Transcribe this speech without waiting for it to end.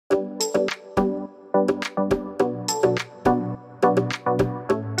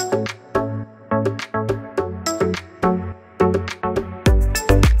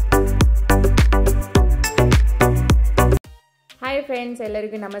Friends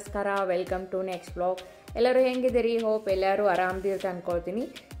ಎಲ್ಲರಿಗೂ ನಮಸ್ಕಾರ welcome to next vlog ಎಲ್ಲರೂ ಹೆಂಗಿದ್ದೀರಿ ಹೋಪ್ ಎಲ್ಲರೂ ಆರಾಮದಿರ್ತ ಅನ್ಕೊಳ್ತೀನಿ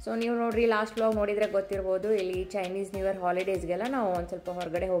ಸೊ ನೀವು ನೋಡ್ರಿ ಲಾಸ್ಟ್ ವ್ಲಾಗ್ ನೋಡಿದ್ರೆ ಗೊತ್ತಿರಬಹುದು ಇಲ್ಲಿ ಚೈನೀಸ್ ನ್ಯೂ ಇಯರ್ ಹಾಲಿಡೇಸ್ಗೆಲ್ಲ ನಾವು ಒಂದು ಸ್ವಲ್ಪ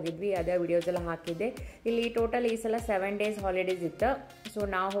ಹೊರಗಡೆ ಹೋಗಿದ್ವಿ ಅದೇ ವಿಡಿಯೋಸ್ ಎಲ್ಲ ಹಾಕಿದ್ದೆ ಇಲ್ಲಿ ಟೋಟಲ್ ಈ ಸಲ 7 days ಹಾಲಿಡೇಸ್ ಇತ್ತು ಸೊ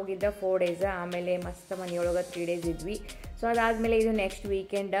ನಾವು ಹೋಗಿದ್ದ 4 days ಆಮೇಲೆ ಮಸ್ತ್ ಮನೆಯೊಳಗೆ 3 days ಇದ್ವಿ ಸೊ ಅದಾದಮೇಲೆ ಇದು ನೆಕ್ಸ್ಟ್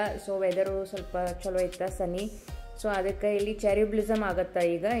ವೀಕೆಂಡ್ ಸೊ ವೆದರು ಸ್ವಲ್ಪ ಚಲೋ ಇತ್ತು ಸನಿ ಸೊ ಅದಕ್ಕೆ ಇಲ್ಲಿ ಚೆರಿ ಬ್ಲಿಸಮ್ ಆಗುತ್ತೆ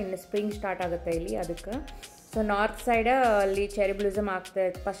ಈಗ ಇನ್ನು ಸ್ಪ್ರಿಂಗ್ ಸ್ಟಾರ್ಟ್ ಆಗುತ್ತೆ ಇಲ್ಲಿ ಅದಕ್ಕೆ ಸೊ ನಾರ್ತ್ ಸೈಡ್ ಅಲ್ಲಿ ಚೆರಿ ಬ್ಲಿಸಮ್ ಆಗ್ತದೆ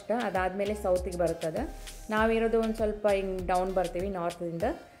ಫಸ್ಟ್ ಅದಾದಮೇಲೆ ಸೌತಿಗೆ ಬರ್ತದೆ ನಾವಿರೋದು ಒಂದು ಸ್ವಲ್ಪ ಹಿಂಗೆ ಡೌನ್ ಬರ್ತೀವಿ ನಾರ್ತಿಂದ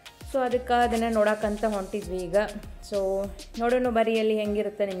ಸೊ ಅದಕ್ಕೆ ಅದನ್ನು ನೋಡೋಕ್ಕಂತ ಹೊಂಟಿದ್ವಿ ಈಗ ಸೊ ನೋಡೋಣ ಬರೀ ಅಲ್ಲಿ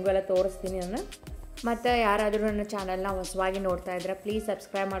ಹೆಂಗಿರುತ್ತೆ ನಿಮಗೆಲ್ಲ ತೋರಿಸ್ತೀನಿ ನಾನು ಮತ್ತು ಯಾರಾದರೂ ನನ್ನ ಚಾನಲ್ನ ಹೊಸವಾಗಿ ನೋಡ್ತಾ ಇದ್ರೆ ಪ್ಲೀಸ್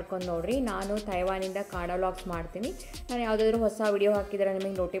ಸಬ್ಸ್ಕ್ರೈಬ್ ಮಾಡ್ಕೊಂಡು ನೋಡಿರಿ ನಾನು ತೈವಾನಿಂದ ಕನ್ನಡ ವ್ಲಾಗ್ಸ್ ಮಾಡ್ತೀನಿ ನಾನು ಯಾವುದಾದ್ರೂ ಹೊಸ ವಿಡಿಯೋ ಹಾಕಿದರೆ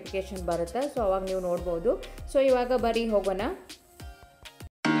ನಿಮಗೆ ನೋಟಿಫಿಕೇಷನ್ ಬರುತ್ತೆ ಸೊ ಅವಾಗ ನೀವು ನೋಡ್ಬೋದು ಸೊ ಇವಾಗ ಬರೀ ಹೋಗೋಣ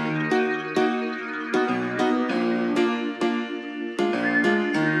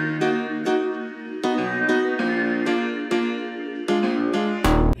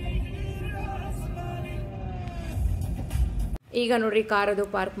ಈಗ ನೋಡ್ರಿ ಕಾರದು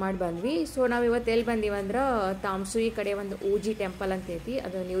ಪಾರ್ಕ್ ಮಾಡಿ ಬಂದ್ವಿ ಸೊ ನಾವು ಇವತ್ತು ಎಲ್ಲಿ ಬಂದೀವಿ ಅಂದ್ರೆ ತಾಮ್ಸುಯಿ ಕಡೆ ಒಂದು ಊಜಿ ಟೆಂಪಲ್ ಅಂತ ಐತಿ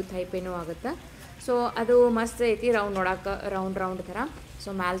ಅದು ನ್ಯೂ ಥೈಪೇನೂ ಆಗುತ್ತೆ ಸೊ ಅದು ಮಸ್ತ್ ಐತಿ ನೋಡೋಕೆ ರೌಂಡ್ ಥರ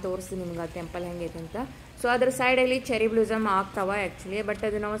ಸೊ ಮ್ಯಾಲೆ ತೋರಿಸ್ತೀನಿ ನಿಮ್ಗೆ ಆ ಟೆಂಪಲ್ ಹೆಂಗೈತೆ ಅಂತ ಸೊ ಅದ್ರ ಸೈಡಲ್ಲಿ ಚೆರಿ ಬ್ಲೂಸಮ್ ಆಗ್ತಾವ ಆ್ಯಕ್ಚುಲಿ ಬಟ್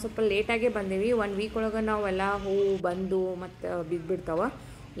ಅದು ನಾವು ಸ್ವಲ್ಪ ಲೇಟಾಗೇ ಬಂದೀವಿ 1 week ಒಳಗೆ ನಾವೆಲ್ಲ ಹೂವು ಬಂದು ಮತ್ತು ಬಿದ್ದುಬಿಡ್ತಾವ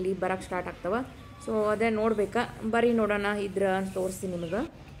ಇಲ್ಲಿ ಬರೋಕ್ಕೆ ಸ್ಟಾರ್ಟ್ ಆಗ್ತಾವ ಸೊ ಅದೇ ನೋಡ್ಬೇಕಾ ಬರೀ ನೋಡೋಣ ಇದ್ರ ತೋರಿಸ್ತೀನಿ ನಿಮಗೆ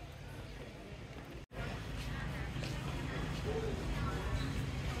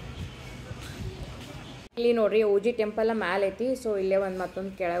ಇಲ್ಲಿ ನೋಡ್ರಿ ಊಜಿ ಟೆಂಪಲ್ ಮ್ಯಾಲೆ ಐತಿ ಸೊ ಇಲ್ಲೇ ಒಂದು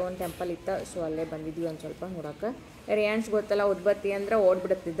ಮತ್ತೊಂದು ಕೆಳಗೆ ಒಂದು ಟೆಂಪಲ್ ಇತ್ತು ಸೊ ಅಲ್ಲೇ ಬಂದಿದ್ವಿ ಒಂದು ಸ್ವಲ್ಪ ನೋಡೋಕೆ ರಿಯಾನ್ಸ್ ಗೊತ್ತಲ್ಲ ಉದ್ಬತ್ತಿ ಅಂದ್ರೆ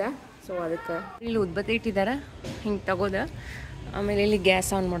ಓಡ್ಬಿಡುತ್ತಿದ್ದ ಸೊ ಅದಕ್ಕೆ ಇಲ್ಲಿ ಉದ್ಬತ್ತಿ ಇಟ್ಟಿದ್ದಾರೆ ಹಿಂಗೆ ತಗೋದ ಆಮೇಲೆ ಇಲ್ಲಿ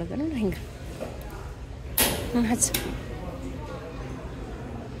ಗ್ಯಾಸ್ ಆನ್ ಮಾಡೋದು ಹಿಂಗೆ ಹಚ್ಚ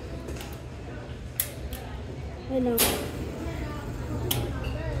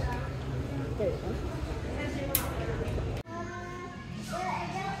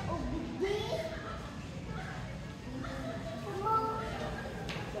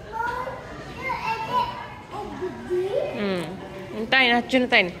ಹಚ್ಚಿನ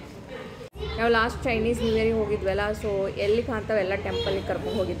ತಾಯಿನಿ ನಾವು ಲಾಸ್ಟ್ ಚೈನೀಸ್ ನ್ಯೂ ಇಯರಿಗೆ ಹೋಗಿದ್ವಲ್ಲ ಸೊ ಎಲ್ಲಿ ಕಾಣ್ತಾವೆಲ್ಲ ಟೆಂಪಲ್ಗೆ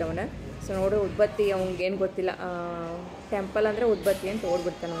ಕರ್ಕೊಂಡು ಹೋಗಿದ್ದವನ ಸೊ ನೋಡಿ ಉದ್ಬತ್ತಿ ಅವ್ನಿಗೆ ಏನು ಗೊತ್ತಿಲ್ಲ ಟೆಂಪಲ್ ಅಂದರೆ ಉದ್ಬತ್ತಿ ಅಂತ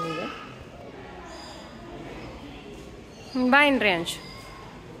ಓಡ್ಬಿಡ್ತಾನೆ ಅವನಿಗೆ ಬಾಯನ್ರಿ ಅಂಶ್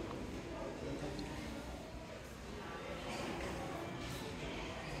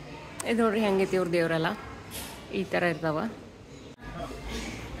ಇದು ನೋಡ್ರಿ ಹೆಂಗೈತಿ ಇವ್ರ ದೇವರೆಲ್ಲ ಈ ಥರ ಇರ್ತಾವ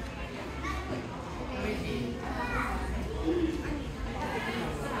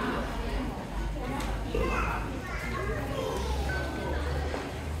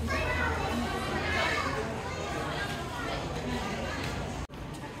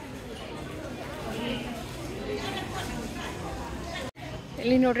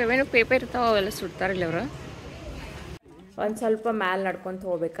ಇಲ್ಲಿ ನೋಡ್ರಿ ಅವೇನು ಪೇಪರ್ ಇರ್ತಾವ ಅವೆಲ್ಲ ಸುಡ್ತಾರಿಲ್ಲ ಅವರು ಒಂದು ಸ್ವಲ್ಪ ಮ್ಯಾಲೆ ನಡ್ಕೊತ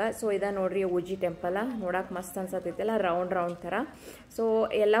ಹೋಗ್ಬೇಕಾ ಸೊ ಇದ ನೋಡ್ರಿ ಊಜಿ ಟೆಂಪಲ್ ನೋಡಕ್ಕೆ ಮಸ್ತ್ ಅನ್ಸತ್ತೈತಲ್ಲ ರೌಂಡ್ ಥರ ಸೊ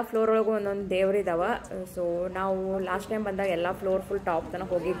ಎಲ್ಲ ಫ್ಲೋರ್ ಒಳಗೂ ಒಂದೊಂದು ದೇವ್ರಿದಾವ ಸೊ ನಾವು ಲಾಸ್ಟ್ ಟೈಮ್ ಬಂದಾಗ ಎಲ್ಲ ಫ್ಲೋರ್ ಫುಲ್ ಟಾಪ್ ತನಕ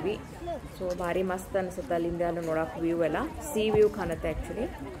ಹೋಗಿದ್ವಿ ಸೊ ಭಾರಿ ಮಸ್ತ್ ಅನ್ಸುತ್ತೆ ಅಲ್ಲಿಂದ ನೋಡೋಕೆ ವ್ಯೂ ಎಲ್ಲ ಸಿ ವ್ಯೂ ಕಾಣುತ್ತೆ ಆ್ಯಕ್ಚುಲಿ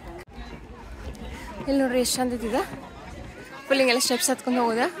ಇಲ್ಲಿ ನೋಡ್ರಿ ಎಷ್ಟು ಚಂದ ಐತಿದ ಫುಲ್ ಹಿಂಗೆಲ್ಲ ಸ್ಟೆಪ್ಸ್ ಹತ್ಕೊಂಡು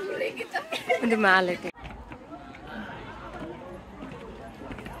ಹೋಗೋದ ಒಂದು ಮ್ಯಾಲೆ ಐತಿ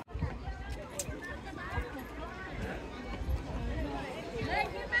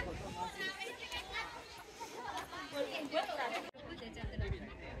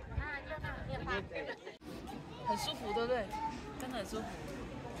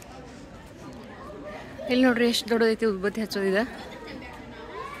ಇಲ್ಲಿ ನೋಡ್ರಿ ಎಷ್ಟು ದೊಡ್ಡದೈತಿ ಉದ್ಬತ್ತಿ ಹಚ್ಚೋದಿದೆ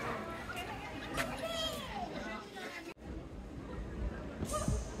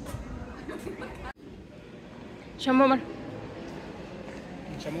ಶಂಭು ಮಾಡ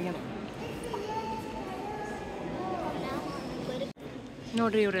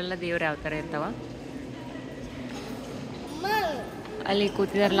ನೋಡ್ರಿ ಇವರೆಲ್ಲ ದೇವ್ರು ಯಾವ ಥರ ಇರ್ತಾವ ಅಲ್ಲಿ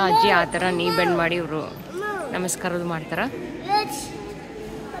ಕೂತಿದಾರಲ್ಲ ಅಜ್ಜಿ ಆ ಥರ ನೀ ಬೆಂಡ್ ಮಾಡಿ ಇವರು ನಮಸ್ಕಾರದು ಮಾಡ್ತಾರ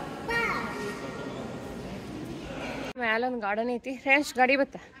ಮ್ಯಾಲ ಒಂದು ಗಾರ್ಡನ್ ಐತಿ ಫ್ರೆಂಡ್ಸ್ ಗಾಡಿ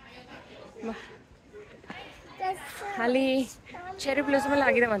ಬತ್ತ ಅಲ್ಲಿ ಚೆರಿ ಬ್ಲೂಸಮ್ ಎಲ್ಲ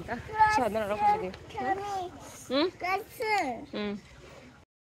ಆಗಿದಾವಂತ ಸೊ ಅದನ್ನ ನೋಡೋಕೊಂಡಿದ್ದೀವಿ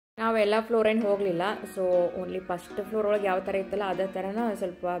ನಾವೆಲ್ಲ ಫ್ಲೋರ್ ಏನು ಹೋಗಲಿಲ್ಲ ಸೊ ಓನ್ಲಿ ಫಸ್ಟ್ ಫ್ಲೋರ್ ಒಳಗೆ ಯಾವ ಥರ ಇತ್ತಲ್ಲ ಅದೇ ಥರನ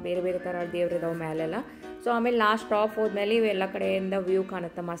ಸ್ವಲ್ಪ ಬೇರೆ ಥರ ದೇವ್ರಿದಾವೆ ಮೇಲೆಲ್ಲ ಸೊ ಆಮೇಲೆ ಲಾಸ್ಟ್ ಟಾಪ್ ಹೋದ್ಮೇಲೆ ಇವೆಲ್ಲ ಕಡೆಯಿಂದ ವ್ಯೂ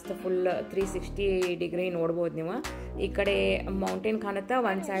ಕಾಣುತ್ತೆ ಮಸ್ತ್ ಫುಲ್ 360 ಡಿಗ್ರಿ ನೋಡ್ಬೋದು ನೀವು ಈ ಕಡೆ ಮೌಂಟೇನ್ ಕಾಣುತ್ತೆ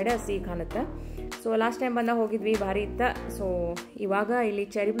ಒಂದು ಸೈಡ್ ಸಿ ಕಾಣುತ್ತೆ ಸೊ ಲಾಸ್ಟ್ ಟೈಮ್ ಬಂದಾಗ ಹೋಗಿದ್ವಿ ಭಾರಿ ಇತ್ತು ಸೊ ಇವಾಗ ಇಲ್ಲಿ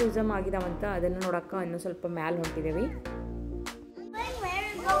ಚೆರಿ ಬ್ಲೂಸಮ್ ಆಗಿದಾವಂತ ಅದನ್ನು ನೋಡೋಕೆ ಇನ್ನೂ ಸ್ವಲ್ಪ ಮ್ಯಾಲೆ ಹೊಂಟಿದ್ದೀವಿ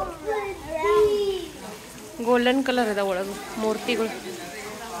ಗೋಲ್ಡನ್ ಕಲರ್ ಅದ ಒಳಗೆ ಮೂರ್ತಿಗಳು.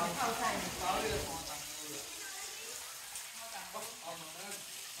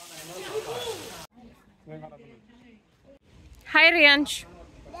 ಹಾಯ್ ರಿಯಾಂಶ್.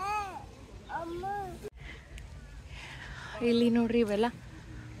 ಇಲ್ಲಿ ನೋಡ್ರಿ ಇವೆಲ್ಲ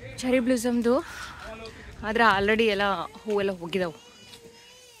ಚೆರಿ ಬ್ಲೂಸಮ್ದು, ಆದ್ರೆ ಆಲ್ರೆಡಿ ಎಲ್ಲ ಹೂವೆಲ್ಲ ಹೋಗಿದಾವೆ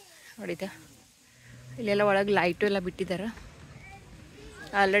ನೋಡಿದ. ಇಲ್ಲೆಲ್ಲ ಒಳಗೆ ಲೈಟು ಎಲ್ಲ ಬಿಟ್ಟಿದ್ದಾರೆ,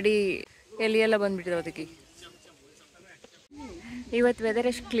 ಆಲ್ರೆಡಿ ಎಲ್ಲಿ ಎಲ್ಲ ಬಂದ್ಬಿಟ್ಟಿದಾವೆ ಅದಕ್ಕೆ. ಇವತ್ತು ವೆದರ್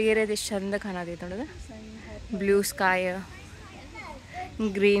ಎಷ್ಟು ಕ್ಲಿಯರ್ ಇದೆ, ಎಷ್ಟು ಚಂದ ಕಾಣತೈತೆ ನೋಡೋದು. ಬ್ಲೂ ಸ್ಕೈ,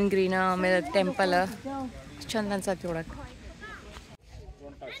 ಗ್ರೀನ್ ಆಮೇಲೆ ಟೆಂಪಲ್ ಚಂದ ಅನ್ಸತ್ತೆ ನೋಡಕ್ಕೆ.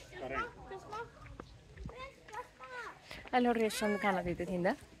 ಅಲ್ಲಿ ನೋಡ್ರಿ ಎಷ್ಟು ಚಂದ ಕಾಣತೈತೆ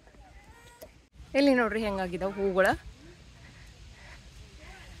ಹಿಂದೆ. ಇಲ್ಲಿ ನೋಡ್ರಿ ಹೆಂಗಾಗಿದಾವೆ ಹೂಗಳು,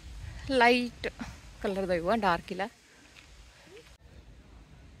 ಲೈಟ್ ಕಲರ್ದ ಇವ, ಡಾರ್ಕ್ ಇಲ್ಲ.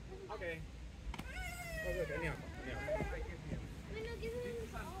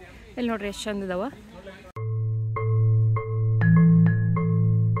 ಇಲ್ಲಿ ನೋಡ್ರಿ ಎಷ್ಟು ಚಂದ ಇದಾವ.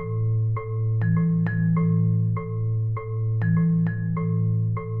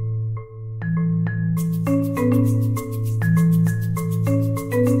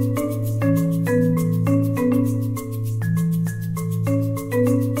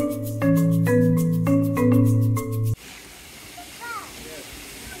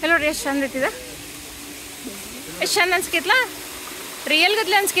 ಎಷ್ಟು ಚಂದ ಐತಿದ, ಎಷ್ಟು ಚಂದ ಅನ್ಸ್ಕೈತ್ಲ. ರಿಯಲ್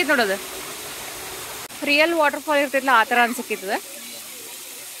ಗದ್ಲೆ ಅನ್ಸ್ಕೈತ್ ನೋಡೋದು, ರಿಯಲ್ ವಾಟರ್ ಫಾಲ್ ಇರ್ತೈತ್ಲ ಆ ಥರ ಅನ್ಸಕೈತದ.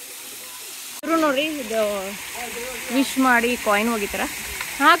 ಇವರು ನೋಡ್ರಿ ಇದು ವಿಶ್ ಮಾಡಿ ಕಾಯಿನ್ ಹೋಗಿತ್ತಾರ,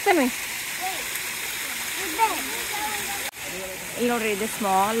 ಹಾಕ್ತಾನೆ. ಇಲ್ಲಿ ನೋಡ್ರಿ ಇದು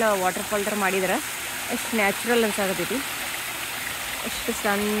ಸ್ಮಾಲ್ ವಾಟರ್ ಫಾಲ್ ಥರ ಮಾಡಿದಾರ, ಎಷ್ಟು ನ್ಯಾಚುರಲ್ ಅನ್ಸಾಕತೈತಿ, ಎಷ್ಟು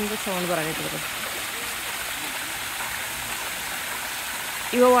ಚಂದ ಸೌಂಡ್ ಬರಾಕೈತಿ.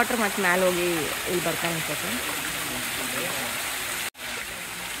 ಇವ ವಾಟರ್ ಮತ್ತೆ ಮ್ಯಾಲೆ ಹೋಗಿ ಇಲ್ಲಿ ಬರ್ತಾ ಅನ್ಸತ್ತೆ.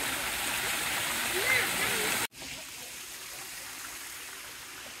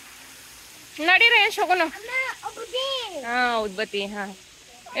 ನಡೀರಿ ಎಷ್ಟು ಹೋಗೋಣ. ಹಾಂ ಉದ್ಬತ್ತಿ, ಹಾಂ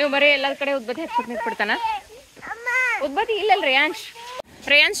ಇವು ಬರೀ ಎಲ್ಲ ಕಡೆ ಉದ್ಬತ್ತಿ ಹಚ್ಕೊತ್ ನಿಂತ್ಬಿಡ್ತಾನ. ಉದ್ಬತ್ತಿ ಇಲ್ಲಲ್ಲ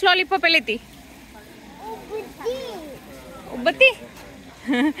ರೇಯಾನ್ಸ್ ಲಾಲಿಪಾಪ್ ಎಲ್ಲೈತಿ? ಉದ್ಬತ್ತಿ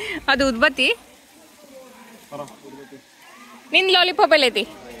ಅದು ಉದ್ಬತ್ತಿ. ನಿನ್ ಲಾಲಿಪಾಪ್ ಎಲ್ಲೈತಿ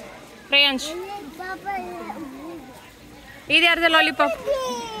ರೇಯಾನ್ಶ್? ಇದು ಯಾರ್ದ ಲಾಲಿಪಾಪ್?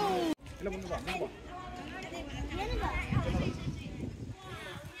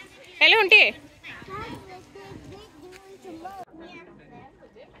 ಎಲ್ಲಿ ಹೊಂಟಿ?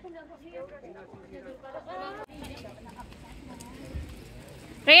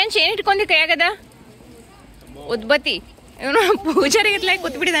 ರೇಯಾನ್ಶ್ ಏನ್ ಇಟ್ಕೊಂಡಿ ಕೈಯಾಗದ? ಉದ್ಬತ್ತಿ. ಇವನು ಪೂಜಾರಿಗಿತ್ಲಾಗ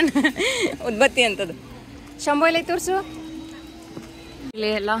ಕೂತ್ಬಿಟ್ಟಿದಾನ, ಉದ್ಬತ್ತಿ ಅಂತದು. ಶಂಭು ಎಲ್ಲ ತೋರ್ಸು. ಇಲ್ಲಿ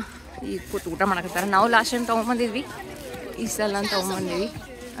ಎಲ್ಲ ಈಗ ಕೂತು ಊಟ ಮಾಡಕತ್ತಾರ. ನಾವು ಲಾಸ್ಟ್ ಟೈಮ್ ತೊಗೊಂಬಂದಿದ್ವಿ, ಈ ಸಲ ತೊಗೊಂಬಂದಿವಿ,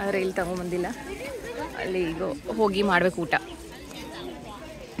 ಆದರೆ ಇಲ್ಲಿ ತೊಗೊಂಬಂದಿಲ್ಲ. ಅಲ್ಲಿ ಈಗ ಹೋಗಿ ಮಾಡ್ಬೇಕು ಊಟ.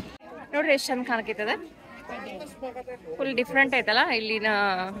 ನೋಡ್ರಿ ಎಷ್ಟು ಚಂದ ಕಾಣಕೈತದ, ಫುಲ್ ಡಿಫ್ರೆಂಟ್ ಐತಲ್ಲ ಇಲ್ಲಿನ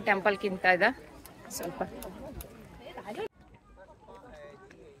ಟೆಂಪಲ್ಗಿಂತ. ಇದೆ ಸ್ವಲ್ಪ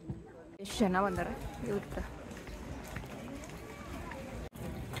ಎಷ್ಟು ಜನ ಬಂದಾರ ಊಟ.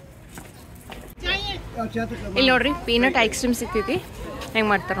 ಇಲ್ಲಿ ನೋಡ್ರಿ ಪೀನಟ್ ಐಸ್ ಕ್ರೀಮ್ ಸಿಗ್ತೈತಿ, ಹೆಂಗೆ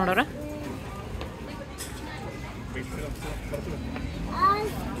ಮಾಡ್ತಾರೆ ನೋಡೋರ.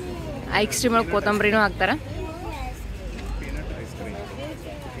 ಐಸ್ ಕ್ರೀಮ್ ಒಳಗೆ ಕೊತ್ತಂಬರಿನೂ ಹಾಕ್ತಾರ.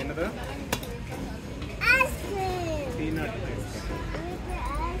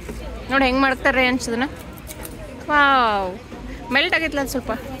 ನೋಡಿ ಹೆಂಗೆ ಮಾಡ್ತಾರೆ ಅನ್ಸದನ. ವಾವ್, ಮೆಲ್ಟ್ ಆಗೈತ್ಲ ಅದು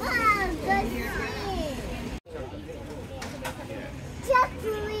ಸ್ವಲ್ಪ.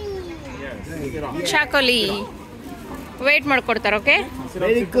 ಚಾಕೋಲಿ ವೇಟ್ ಮಾಡ್ಕೊಡ್ತಾರೆ. Okay,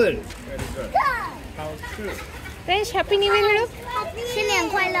 very good. ರೇಶ್ happy new year ಹೇಳು.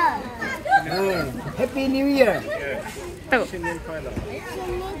 Happy new year. ತಗೋ.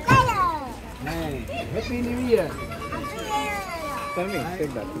 Happy new year.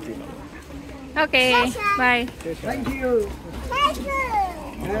 Okay bye. Thank you.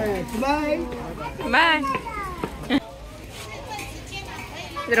 ಬಾಯ್ ಬಾಯ್.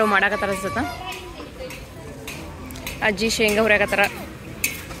 ಇದ್ರ ಮಾಡಾಕತ್ತಾರ ಅನ್ಸತ್ತ. ಅಜ್ಜಿ ಶೇಂಗಾ ಹುರಿಯಾಕತ್ತಾರ,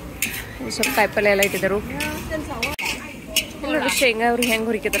 ಸ್ವಲ್ಪ ಕಾಯಿಪಲ್ಲೆ ಎಲ್ಲ ಇಟ್ಟಿದ್ರು. ಇಲ್ಲಿ ನೋಡ್ರಿ ಶೇಂಗಾ ಅವ್ರು ಹೆಂಗೆ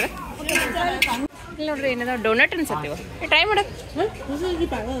ಹುರಿಕತ್ತಾರ. ಇಲ್ಲಿ ನೋಡ್ರಿ ಏನದ ಡೋನಟ್ ಅನ್ಸತ್ತೀವ. ಟ್ರೈ ಮಾಡಕ್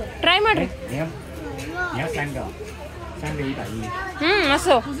ಟ್ರೈ ಮಾಡ್ರಿ.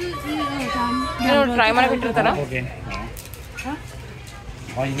 ಮಸ್ಸು ನೋಡಿ ಟ್ರೈ ಮಾಡಕ್ ಇಟ್ಟಿರ್ತಾರ.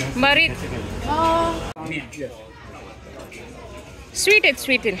 ಬರೀ ಸ್ವೀಟ್ ಐತಿ,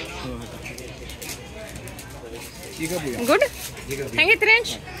 ಸ್ವೀಟ್ ಇನ್ ಗುಡ್. ಹೆಂಗೈತಿ ರೇಂಜ್?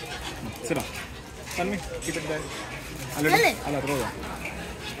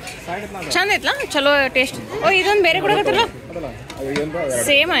 ಚಂದ ಐತ್ಲಾ ಚಲೋ ಟೇಸ್ಟ್. ಓ ಇದೊಂದು ಬೇರೆ ಕೊಡಕತ್ತಲ್ಲ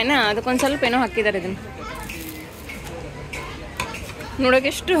ಸೇಮ್ ಏನ ಅದಕ್ಕೊಂದು ಸ್ವಲ್ಪ ಏನೋ ಹಾಕಿದ್ದಾರೆ ಇದನ್ನ ನೋಡೋಕೆ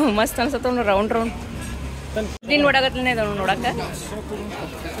ಎಷ್ಟು ಮಸ್ತ್ ಅನ್ಸತ್ತ ರೌಂಡ್ ರೌಂಡ್ ದಿನ ನೋಡಕತ್ತಲೇ ಇದಾವ ನೋಡಕ್ಕೆ.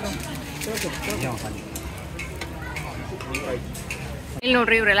 ಇಲ್ಲಿ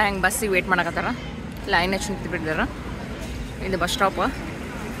ನೋಡ್ರಿ ಇವರೆಲ್ಲ ಹೆಂಗೆ ಬಸ್ಸಿಗೆ ವೇಟ್ ಮಾಡಕತ್ತಾರ, ಲೈನ್ ಹಚ್ಚಿ ನಿಂತು ಬಿಟ್ಟಿದಾರ. ಇದು ಬಸ್ ಸ್ಟಾಪ್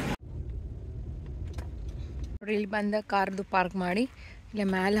ನೋಡ್ರಿ. ಇಲ್ಲಿ ಬಂದ ಕಾರ್ದು ಪಾರ್ಕ್ ಮಾಡಿ ಇಲ್ಲ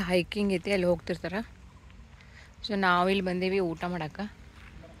ಮ್ಯಾಲೆ ಹೈಕಿಂಗ್ ಐತಿ, ಅಲ್ಲಿ ಹೋಗ್ತಿರ್ತಾರೆ. ಸೊ ನಾವು ಇಲ್ಲಿ ಬಂದೀವಿ ಊಟ ಮಾಡಕ್ಕೆ.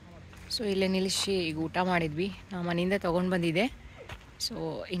 ಸೊ ಇಲ್ಲೇ ನಿಲ್ಲಿಸಿ ಈಗ ಊಟ ಮಾಡಿದ್ವಿ. ನಾವು ಮನೆಯಿಂದ ತೊಗೊಂಡು ಬಂದಿದ್ದೆ. ಸೊ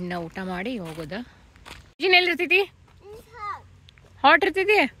ಇನ್ನು ಊಟ ಮಾಡಿ ಹೋಗೋದ. ಎಲ್ಲಿರ್ತೈತಿ? ಹಾಟ್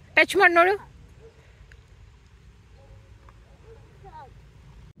ಇರ್ತೈತಿ, ಟಚ್ ಮಾಡಿ ನೋಡು.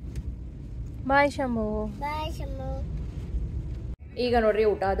 ಬಾಯ್ ಶಂಭು. ಈಗ ನೋಡ್ರಿ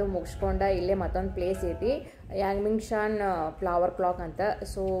ಊಟ ಅದು ಮುಗಿಸ್ಕೊಂಡ ಇಲ್ಲೇ ಮತ್ತೊಂದು ಪ್ಲೇಸ್ ಐತಿ, ಯಾಂಗ್ಮಿಂಗ್ಶಾನ್ ಫ್ಲವರ್ ಕ್ಲಾಕ್ ಅಂತ.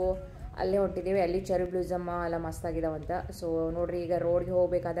 ಸೊ ಅಲ್ಲೇ ಹೊಂಟಿದ್ದೀವಿ. ಅಲ್ಲಿ ಚೆರಿ ಬ್ಲೂಸಮ್ ಎಲ್ಲ ಮಸ್ತಾಗಿದಾವಂತ. ಸೊ ನೋಡ್ರಿ ಈಗ ರೋಡ್ಗೆ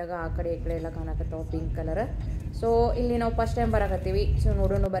ಹೋಗ್ಬೇಕಾದಾಗ ಆ ಕಡೆ ಈ ಕಡೆ ಎಲ್ಲ ಕಾಣಕತ್ತಾವ ಪಿಂಕ್ ಕಲರ್. ಸೊ ಇಲ್ಲಿ ನಾವು ಫಸ್ಟ್ ಟೈಮ್ ಬರಕತ್ತೀವಿ. ಸೊ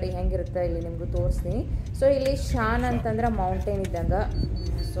ನೋಡೋಣ ಬರೀ ಹೆಂಗಿರುತ್ತೆ ಇಲ್ಲಿ ನಿಮಗೂ ತೋರಿಸ್ತೀನಿ. ಸೊ ಇಲ್ಲಿ ಶಾನ್ ಅಂತಂದ್ರೆ ಮೌಂಟೇನ್ ಇದ್ದಂಗೆ.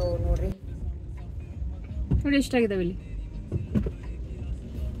 ಸೊ ನೋಡ್ರಿ ನೋಡಿ ಎಷ್ಟಾಗಿದಾವೆ ಇಲ್ಲಿ.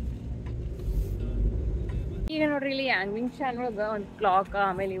 ಈಗ ನೋಡ್ರಿ ಇಲ್ಲಿ ಯಾಂಗ್ಮಿಂಗ್ಶಾನ್ ಒಳಗೆ ಒಂದು ಕ್ಲಾಕ್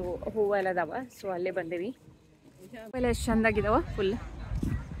ಆಮೇಲೆ ಇವು ಹೂವು ಎಲ್ಲ ಅದಾವ. ಸೊ ಅಲ್ಲೇ ಬಂದೇವಿ. ಆಮೇಲೆ ಎಷ್ಟು ಚಂದಾಗಿದಾವ, ಫುಲ್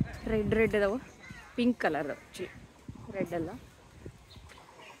ರೆಡ್ ರೆಡ್ ಅದಾವ, ಪಿಂಕ್ ಕಲರ್ ರೆಡ್ ಅಲ್ಲ.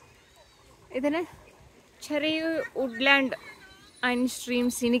 ಇದನ್ನೇ cherry Woodland and stream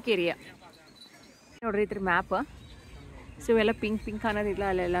scenic area ನೋಡ್ರಿ ಇದ್ರ ಮ್ಯಾಪ್. ಸೊ ಇವೆಲ್ಲ ಪಿಂಕ್ ಪಿಂಕ್ ಅನ್ನೋದಿಲ್ಲ,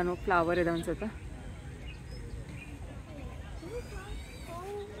 ಅಲ್ಲೆಲ್ಲಾನು ಫ್ಲವರ್ ಇದಾವ ಅನ್ಸುತ್ತೆ.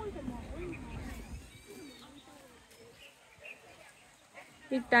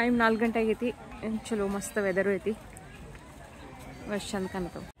 ಈಗ ಟೈಮ್ 4 ಗಂಟೆ ಆಗೈತಿ. ಚಲೋ ಮಸ್ತ್ ವೆದರು ಐತಿ, ಅಷ್ಟು ಚಂದ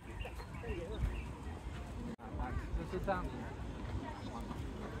ಕಾಣತ್ತವ.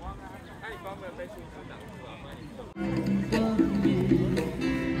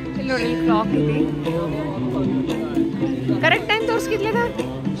 ಇಲ್ಲಿ ನೋಡಿ ಕ್ಲಾಕ್ ಐತಿ, ಕರೆಕ್ಟ್ ಟೈಮ್ ತೋರಿಸ್ಕಿದ್ಲದ.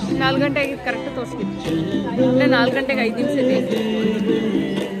 4 ಗಂಟೆ ಆಗಿತ್ತು, ಕರೆಕ್ಟ್ ತೋರಿಸ್ಕಿತ್ತು. ಇಲ್ಲ 4 ಗಂಟೆಗೆ 5 ನಿಮಿಷ ಐತಿ.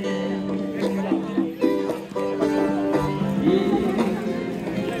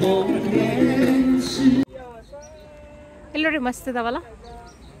 ಇಲ್ಲಿ ನೋಡಿ ಮಸ್ತ್ ಇದಾವಲ್ಲ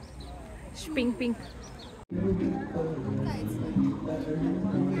ಪಿಂಕ್ ಪಿಂಕ್.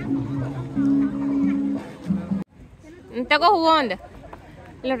 ತಗೋ ಹೂವು ಒಂದು.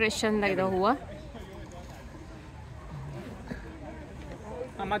 ಇಲ್ಲ ನೋಡಿ ಎಷ್ಟು ಚಂದಾಗಿದಾವ ಹೂವು.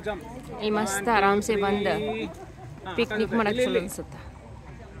 ಇಲ್ಲಿ ಮಸ್ತ್ ಆರಾಮ್ಸೆ ಬಂದು ಪಿಕ್ನಿಕ್ ಮಾಡಕ್ ಚಲೋ ಅನ್ಸುತ್ತೆ.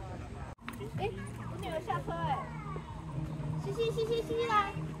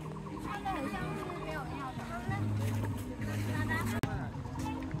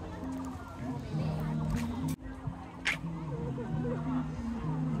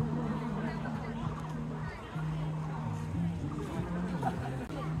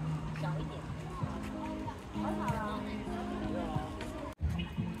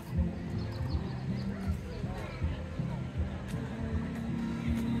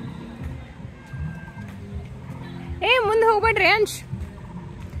 ಮುಂದೆ ಹೋಗ್ಬೇಡ್ರಿ ಅಂಶ್.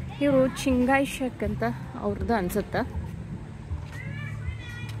 ಇವರು ಚಿಂಗಾಯ್ ಶಕ್ ಅಂತ ಅವ್ರದ್ದು ಅನ್ಸುತ್ತ.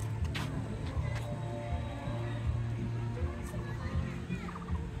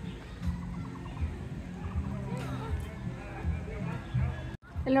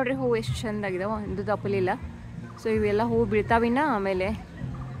 ಇಲ್ಲಿ ನೋಡ್ರಿ ಹೂವು ಎಷ್ಟು ಚಂದಾಗಿದಾವ, ಒಂದು ತಪ್ಪಲಿಲ್ಲ. ಸೊ ಇವೆಲ್ಲ ಹೂವು ಬೀಳ್ತಾವಿನ ಆಮೇಲೆ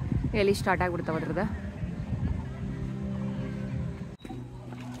ಎಲ್ಲಿ ಸ್ಟಾರ್ಟ್ ಆಗಿಬಿಡ್ತಾವ ಅದ್ರದ್ದು.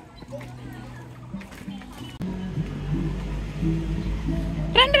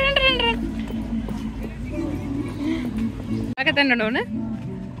 ನೋಡೋಣ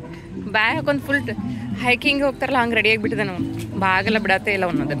ಬ್ಯಾಗ್ ಹಾಕೊಂಡ್ ಫುಲ್ ಹೈಕಿಂಗ್ ಹೋಗ್ತಾರಲ್ಲ ಹಂಗೆ ರೆಡಿ ಆಗಿಬಿಟ್ಟಿದೆ. ನಾವು ಬಾಗೆಲ್ಲ ಬಿಡತ್ತೇ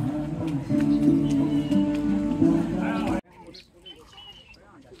ಇಲ್ಲ ಅನ್ನೋದನ್ನ.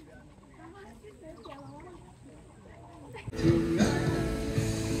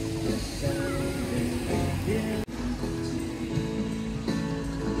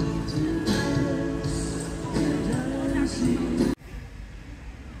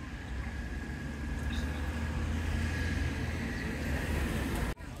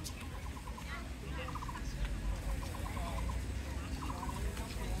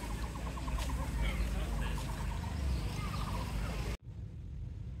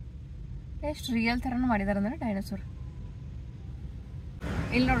 ಎಷ್ಟು ರಿಯಲ್ ಥರನೂ ಮಾಡಿದಾರೆ ಅಂದ್ರೆ ಡೈನೋಸರ್.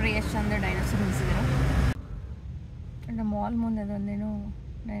 ಇಲ್ಲಿ ನೋಡ್ರಿ ಎಷ್ಟು ಚಂದ ಡೈನೋಸರ್ ನಿಲ್ಸಿದಾರೆ. ಮಾಲ್ ಮುಂದೆ ಅದೊಂದೇನು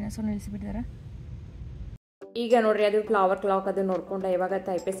ಡೈನೋಸರ್ ನಿಲ್ಲಿಸಿಬಿಟ್ಟಿದ್ದಾರೆ. ಈಗ ನೋಡ್ರಿ ಅದು ಫ್ಲವರ್ ಕ್ಲಾಕ್ ಅದು ನೋಡ್ಕೊಂಡು ಇವಾಗ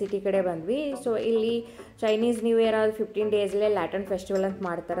ತೈಪೆ ಸಿಟಿ ಕಡೆ ಬಂದ್ವಿ. ಸೊ ಇಲ್ಲಿ ಚೈನೀಸ್ ನ್ಯೂ ಇಯರ್ ಅದು 15 ಡೇಸ್ಲೇ ಲ್ಯಾಟನ್ ಫೆಸ್ಟಿವಲ್ ಅಂತ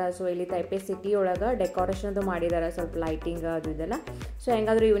ಮಾಡ್ತಾರೆ. ಸೊ ಇಲ್ಲಿ ತೈಪೆ ಸಿಟಿ ಒಳಗೆ ಡೆಕೋರೇಷನ್ ಅದು ಮಾಡಿದ್ದಾರೆ, ಸ್ವಲ್ಪ ಲೈಟಿಂಗ್ ಅದು ಇದೆಲ್ಲ. ಸೊ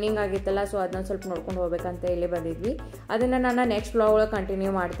ಹೆಂಗಾದ್ರೂ ಈವ್ನಿಂಗ್ ಆಗಿತ್ತಲ್ಲ, ಸೊ ಅದನ್ನ ಸ್ವಲ್ಪ ನೋಡ್ಕೊಂಡು ಹೋಗ್ಬೇಕಂತ ಇಲ್ಲಿ ಬಂದಿದ್ವಿ. ಅದನ್ನು ನಾನು ನೆಕ್ಸ್ಟ್ ವ್ಲಾಗ್ ಒಳಗೆ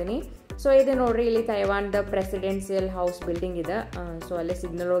ಕಂಟಿನ್ಯೂ ಮಾಡ್ತೀನಿ. ಸೊ ಇದು ನೋಡ್ರಿ, ಇಲ್ಲಿ ತೈವಾನ್ದ ಪ್ರೆಸಿಡೆನ್ಸಿಯಲ್ ಹೌಸ್ ಬಿಲ್ಡಿಂಗ್ ಇದೆ. ಸೊ ಅಲ್ಲೇ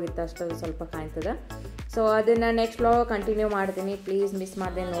ಸಿಗ್ನಲ್ ಹೋಗಿತ್ತು ಅಷ್ಟು ಸ್ವಲ್ಪ ಕಾಣ್ತದೆ. ಸೊ ಅದನ್ನು ನೆಕ್ಸ್ಟ್ ವ್ಲಾಗ್ ಕಂಟಿನ್ಯೂ ಮಾಡ್ತೀನಿ, ಪ್ಲೀಸ್ ಮಿಸ್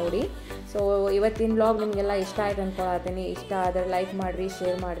ಮಾಡಿದೆ ನೋಡಿ. ಸೊ ಇವತ್ತಿನ ವ್ಲಾಗ್ ನಿಮಗೆಲ್ಲ ಇಷ್ಟ ಆಯ್ತು ಅಂದ್ಕೊಳತ್ತೀನಿ. ಇಷ್ಟ ಆದರೆ ಲೈಕ್ ಮಾಡಿರಿ,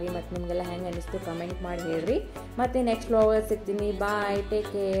 ಶೇರ್ ಮಾಡಿರಿ, ಮತ್ತು ನಿಮಗೆಲ್ಲ ಹೆಂಗೆ ಅನ್ನಿಸ್ತು ಕಮೆಂಟ್ ಮಾಡಿ ಹೇಳ್ರಿ. ಮತ್ತು ನೆಕ್ಸ್ಟ್ ವ್ಲಾಗ್ ಸಿಗ್ತೀನಿ. ಬಾಯ್,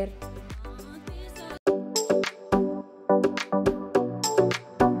 ಟೇಕ್ ಕೇರ್.